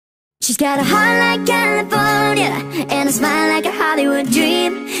She's got a heart like California and a smile like a Hollywood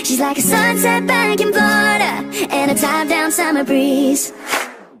dream. She's like a sunset back in Florida and a top-down summer breeze.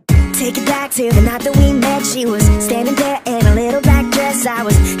 Take it back to the night that we met. She was standing there in a little black dress. I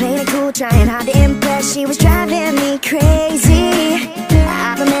was playing it cool, trying hard to impress. She was driving me crazy.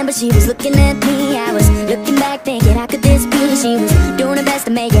 I remember she was looking at me. I was looking back thinking, how could this be? She was doing her best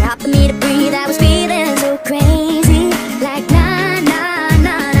to make it hard for me to breathe. I was feeling so crazy, like nah, nah,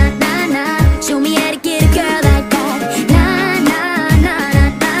 nah, nah, nah, nah. Show me how to get a girl like that. Nah, nah, nah, nah,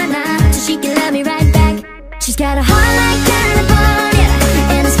 nah, nah. So she can love me right back. She's got a heart like California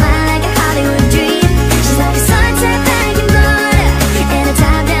and a smile like a Hollywood dream. She's like a sunset back in Florida and a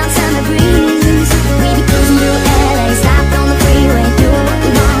top-down summer breeze. We be cruising through LA, stopped on the freeway, do what we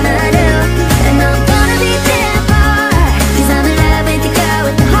wanna do. And I'm gonna be there for her, 'cause I'm in love with the girl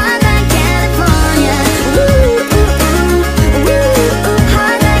with the heart like California. Ooh, ooh, ooh, ooh, ooh,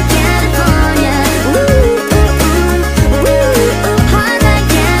 heart like California. Ooh, ooh, ooh, ooh, ooh, heart like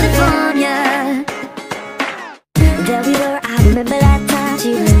California. There we were, I remember that time.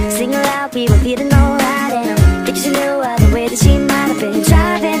 She was singing loud, we were feeling alright. And I think she knew the way that she might have been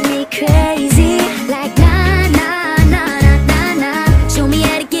driving me crazy. Like nah, nah, nah, nah, nah, nah. Show me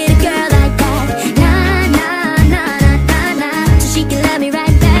how to get a girl like that. Nah, nah, nah, nah, nah, nah. So she can love me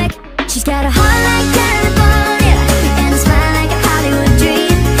right back. She's got a heart like California and a smile like a Hollywood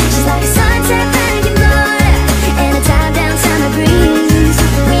dream. She's like a sunset back in Florida and a top-down summer breeze.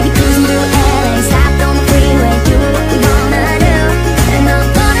 We be cruising through LA, stopped on the freeway, do what we wanna do. And I'm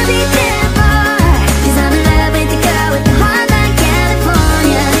gonna be there for her, 'cause I'm in love with the girl with the heart like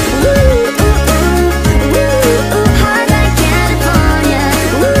California. Ooh, ooh, ooh, ooh, ooh, heart like California.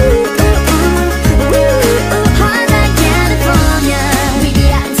 Ooh, ooh, ooh, ooh, ooh, heart like California. We be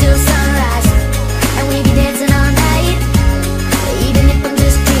out until sunrise, and we be dancing all night. Even if I'm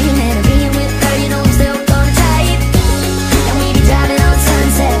just dreaming of being with her, you know I'm still gonna tight. And we be driving on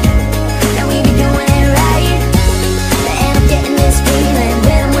sunset, and we be doing it right. And I'm getting this feeling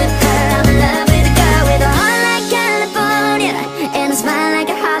when I'm with her. I'm in love with a girl with a heart like California and a smile like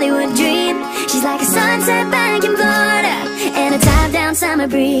a Hollywood dream. She's like a sunset back in Florida and a top-down summer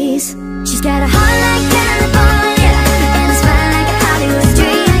breeze. She's got a heart like California and a smile like a Hollywood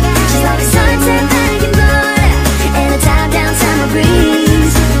dream. She's like a sunset back in Florida and a top-down summer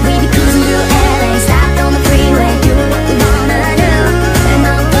breeze. We be cruising through LA, stopped on the freeway, do what we wanna do. And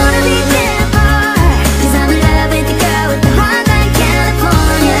I'm gonna be there for her, 'cause I'm in love with the girl with the heart like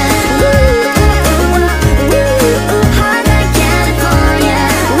California. Ooh, ooh, ooh, ooh, ooh, heart like California.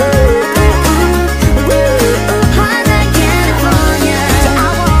 Ooh, ooh, ooh, ooh, heart like California. Yeah, I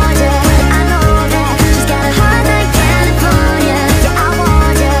want ya, I know that she's got a heart like California. Yeah, I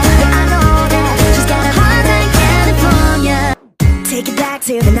want ya, I know that she's got a heart like California. Take it back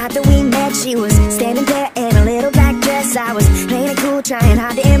to the night that we met. She was standing there in a little black dress. I was playing it cool, trying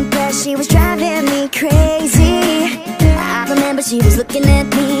hard to impress. She was driving me crazy. I remember she was looking at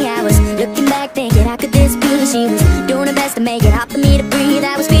me. I was looking back thinking, how could this be? She was doing her best to make it hard for me to breathe.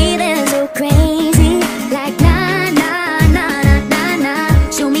 I was feeling so crazy, like nah, nah, nah, nah, nah,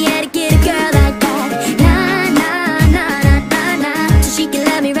 nah. Show me how to get a girl like that. Nah, nah, nah, nah, nah, nah. So she can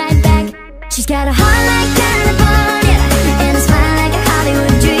love me right back. She's got a heart like California and a smile like a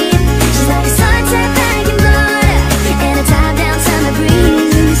Hollywood dream. She's like a sunset back in Florida and a top-down summer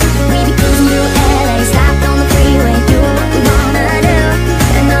breeze. We be cruising through LA, stopped on the freeway, do what we wanna do.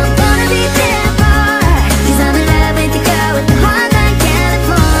 And I'm gonna be there for her, 'cause I'm in love with the girl with the heart like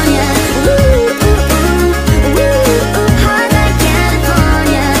California. Ooh, ooh, ooh, ooh, ooh, heart like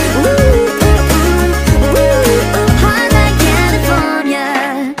California. Ooh, ooh, ooh, ooh, ooh, heart like California.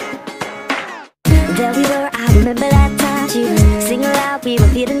 There we were, I remember that time. She was singing loud, we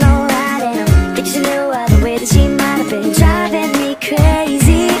were feeling alright. And I think she knew the way that she might have been driving me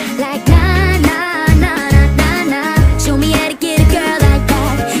crazy. Like nah, nah, nah, nah, nah, nah. Show me how to get a girl like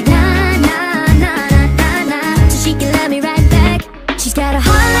that. Nah, nah, nah, nah, nah, nah. So she can love me right back. She's got a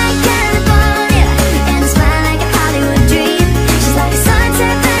heart like California and a smile like a Hollywood dream. She's like a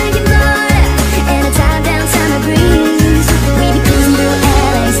sunset back in Florida and a top-down summer breeze. We be cruising through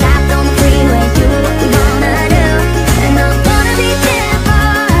LA, stopped on the freeway, do what we wanna do. And I'm gonna be there for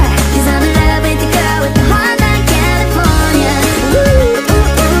her, 'cause I'm in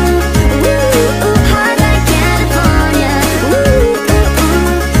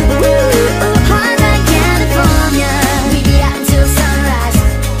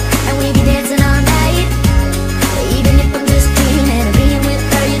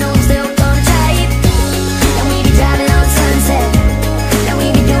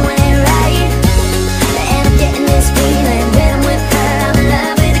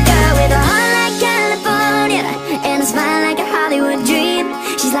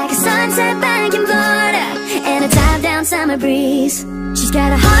summer breeze. She's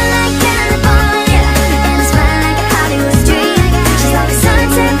got a heart like California and a smile like a Hollywood dream. She's like a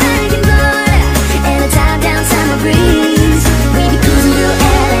sunset back in Florida and a top-down summer breeze. We be cruising through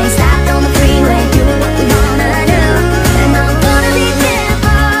LA, stopped on the freeway, do what we wanna do, and I'm gonna be there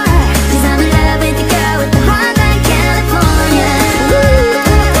for her, 'cause I'm in love with the girl with the heart like California. Ooh,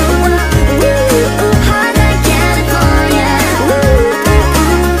 ooh, ooh, ooh, ooh, heart like California. Ooh, ooh,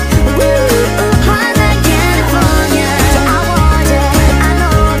 ooh, ooh, heart like California. Yeah, I want her, I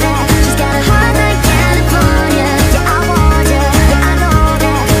know that she's got a heart like California. Yeah, I want her, yeah, I know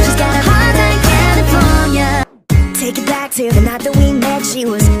that she's got a heart like California. Take it back to the night that we met. She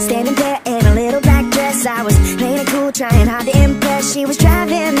was standing there in a little black dress. I was playing it cool, trying hard to impress. She was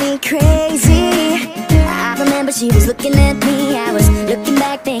driving me crazy. I remember she was looking at me. I was looking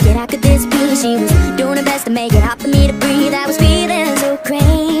back thinking, how could this be? She was doing her best to make it hard for me to breathe. I was feeling so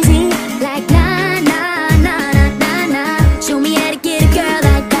crazy, like nah, nah, nah, nah, nah, nah. Show me how to get a girl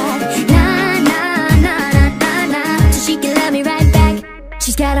like that. Nah, nah, nah, nah, nah, nah. So she can love me right back.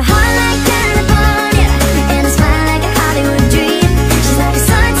 She's got a heart like California and a smile like a Hollywood dream. She's like a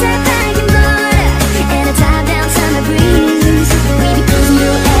sunset back in Florida and a top-down summer breeze. We be cruising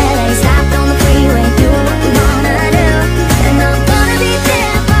through LA, stopped on the freeway, do what we wanna do, and I'm gonna be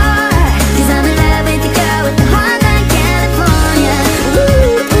there for her, 'cause I'm in love with the girl with the heart like California.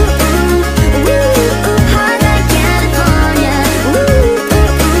 Ooh, ooh, ooh, ooh, ooh, heart like California. Ooh,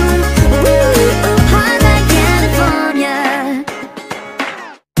 ooh, ooh, ooh, ooh, heart like California.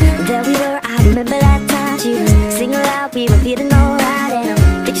 There we were, I remember that time. She was singing loud, we were feeling alright, and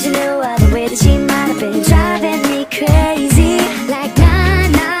I think she knew the way that she might have been driving me crazy. Like nah,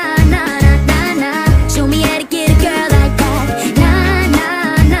 nah, nah, nah, nah, nah. Show me how to get a girl like that. Nah,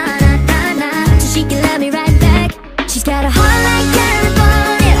 nah, nah, nah, nah, nah. So she can love me right back. She's got a heart like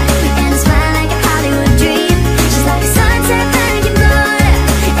California and a smile like a Hollywood dream. She's like a sunset back in Florida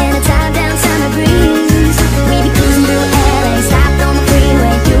and a top-down summer breeze. We be cruising through LA, stopped on the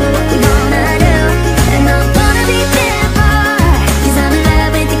freeway, do what we wanna do, and I'm gonna be there for her, 'cause I'm in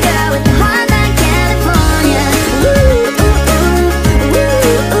love with the girl with the heart like California. Ooh, ooh, ooh,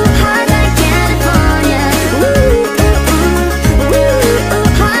 ooh, ooh, heart like California. Ooh, ooh, ooh, ooh, ooh,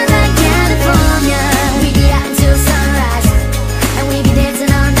 heart like California. We be out until sunrise, and we be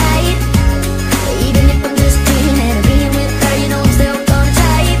dancing all night. Even if I'm just dreaming of being with her, you know I'm still gonna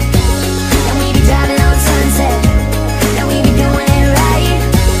try it. And we be driving on Sunset, and we be doing it right.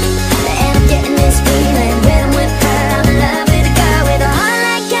 And I'm getting this feeling when I'm with her. I'm in love with a girl with a heart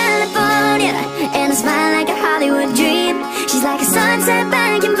like California and a smile like a Hollywood dream. She's like a sunset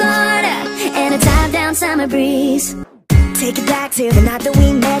back in Florida and a top-down summer breeze. Take it back to the night that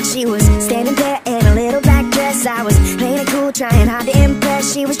we met. She was standing there in a little black dress. I was playing it cool, trying hard to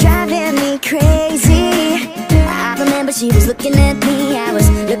impress. She was driving me crazy. I remember she was looking at me. I was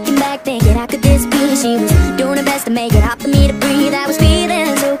looking back thinking, how could this be? She was doing her best to make it hard for me to breathe. I was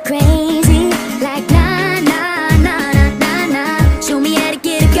feeling so crazy, like nah, nah, nah, nah, nah, nah. Show me how to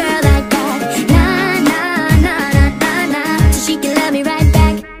get a girl like that. Nah, nah, nah, nah, nah, nah. So she can love me right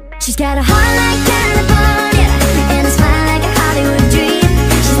back. She's got a heart like California and a smile like a Hollywood dream.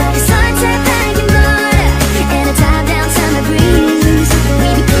 She's like a sunset back in Florida and a top-down summer breeze. We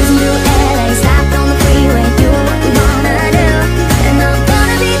be cruising through LA, stopped on the freeway, do what we wanna do, and I'm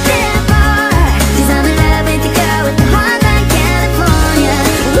gonna be there for her, 'cause I'm in love with the girl with the heart like California.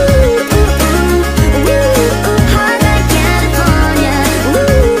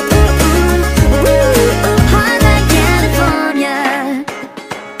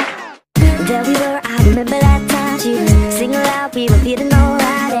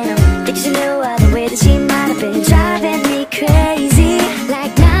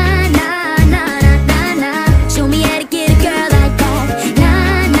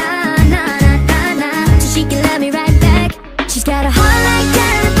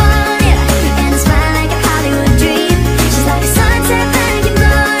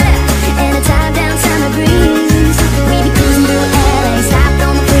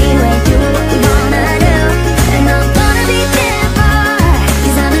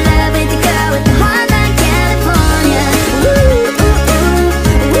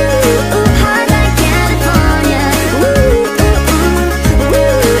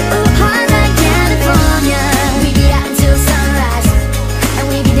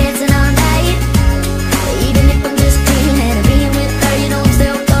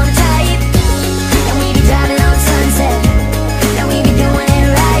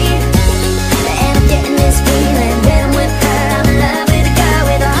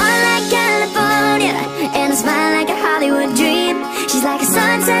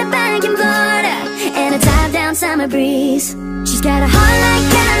 summer breeze. She's got a heart like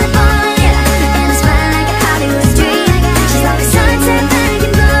California and a smile like a Hollywood dream. She's like a sunset back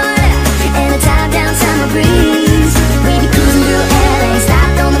in Florida and a top-down summer breeze. We be cruising through LA,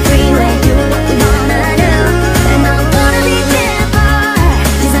 stopped on the freeway, do what we wanna do, and I wanna be there for her,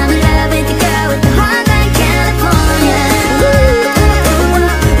 'cause I'm in love with the girl with the heart like California. Ooh, ooh,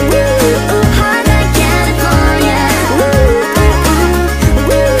 ooh, ooh, ooh, heart like California. Ooh, ooh,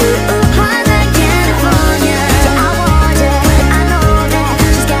 ooh, ooh, heart like California. Yeah, I want ya, I know that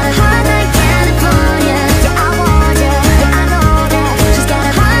she's got a heart like California. Yeah, I want ya, I know that she's got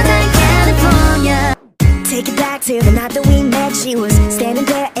a heart like California. Take it back to the night that we met. She was standing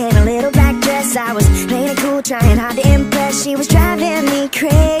there in a little black dress. I was playing it cool, trying hard to impress. She was driving me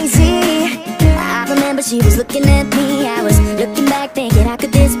crazy. I remember she was looking at me. I was looking back thinking, how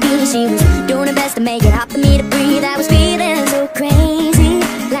could this be? She was doing her best to make it hard for me to breathe. I was feeling so crazy,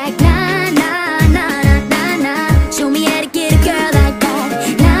 like nah, nah, nah, nah, nah, nah. Show me how to get a girl like that.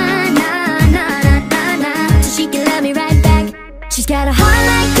 Nah, nah, nah, nah, nah, nah. So she can love me right back. She's got a heart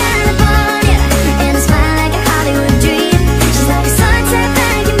like California and a smile like a Hollywood dream. She's like a sunset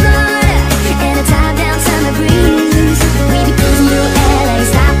back in Florida and a top-down summer breeze. We be cruising through LA,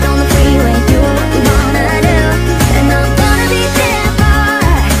 stopped on the freeway, do what we wanna do, and I'm gonna be there for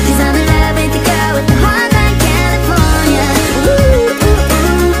her, 'cause I'm in love with the girl with the heart like California. Ooh, ooh,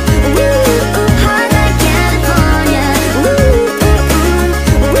 ooh, ooh, ooh, heart like California. Ooh, ooh, ooh,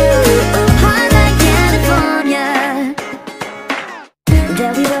 ooh, ooh, heart like California.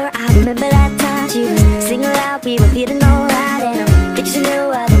 There we were, I remember that time. She was singing loud, we were feeling alright, and I think she knew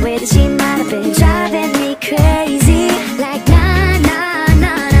the way that she might have been driving me crazy. Like nah, nah,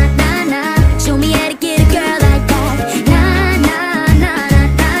 nah, nah, nah, nah. Show me how to get a girl like that. Nah, nah, nah, nah,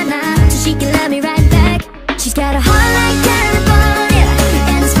 nah, nah. So she can love me right back. She's got a heart like California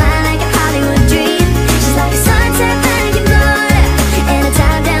and a smile like a Hollywood dream. She's like a sunset back in Florida and a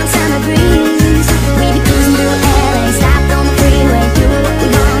top-down summer breeze. We be cruising through LA, stopped on the freeway, do what we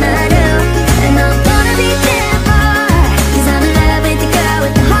wanna do, and I'm gonna be there for her, 'cause I'm in love with the girl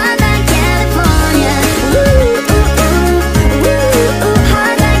with the heart like California. Ooh, ooh, ooh, ooh, ooh,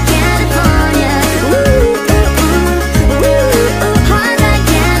 heart like California. Ooh, ooh, ooh, ooh, ooh, heart like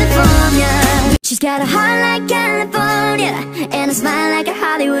California. She's got a heart like California and a smile like a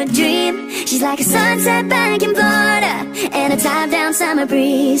Hollywood dream. She's like a sunset back in Florida and a top-down summer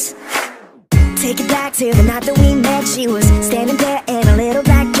breeze. Take it back to the night that we met. She was standing there in a little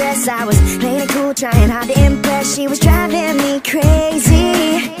black dress. I was playing it cool, trying hard to impress. She was driving me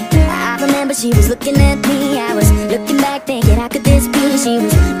crazy. I remember she was looking at me. I was looking back thinking, how could this be? She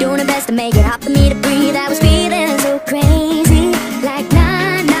was doing her best to make it hard for me to breathe. I was feeling so crazy, like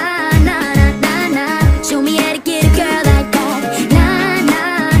nah, nah, nah, nah, nah, nah. Show me how to get a girl like that. Nah,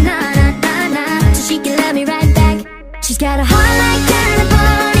 nah, nah, nah, nah, nah. So she can love me right back. She's got a heart like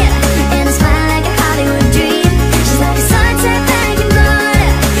California and a smile like a Hollywood dream. She's like a sunset back in Florida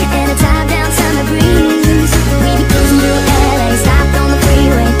and a top-down summer breeze. We be cruising through LA, stopped on the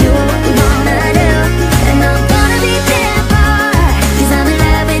freeway, do what we wanna do, and I'm gonna be there for her, 'cause I'm in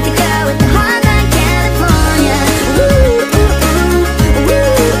love with the girl with the heart like California. Ooh, ooh, ooh,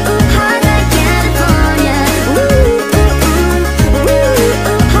 ooh, ooh, heart like California. Ooh, ooh, ooh, ooh,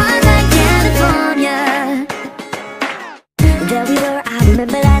 ooh, heart like California. There we were, I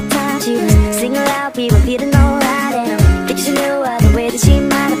remember that time. She was singing loud, we were feeling alright, and I think she knew the way that she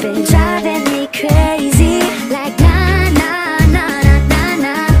might have been driving me crazy. Like nah, nah, nah, nah, nah,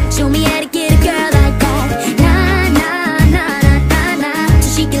 nah. Show me how to get a girl like that. Nah, nah, nah, nah, nah, nah. So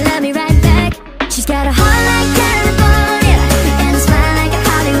she can love me right back. She's got a heart like California and a smile like a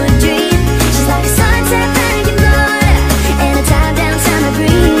Hollywood dream. She's like a sunset back in Florida and a top-down summer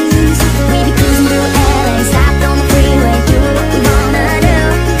breeze. We be cruising through LA, stopped on the freeway, do what we wanna do,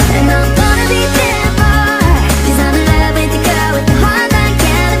 and I'm gonna be there for her, 'cause I'm in love with the girl with the heart like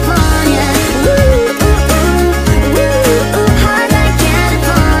California. Ooh, ooh, ooh, ooh, ooh, heart like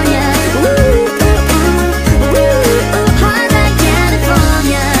California. Ooh, ooh, ooh, ooh, ooh, heart like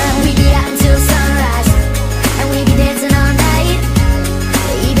California. We be out until sunrise, and we be dancing all night.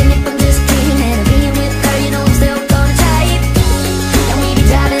 Even if I'm just dreaming of being with her, you know I'm still gonna try it. And we be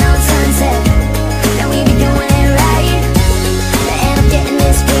driving on Sunset, and we be doing it right. And I'm getting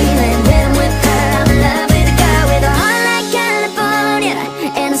this feeling when I'm with her. I'm in love with a girl with a heart like California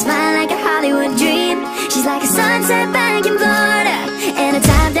and a smile like a Hollywood dream. She's like a sunset back in Florida and a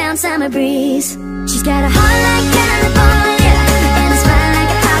top-down summer breeze. She's got a heart like California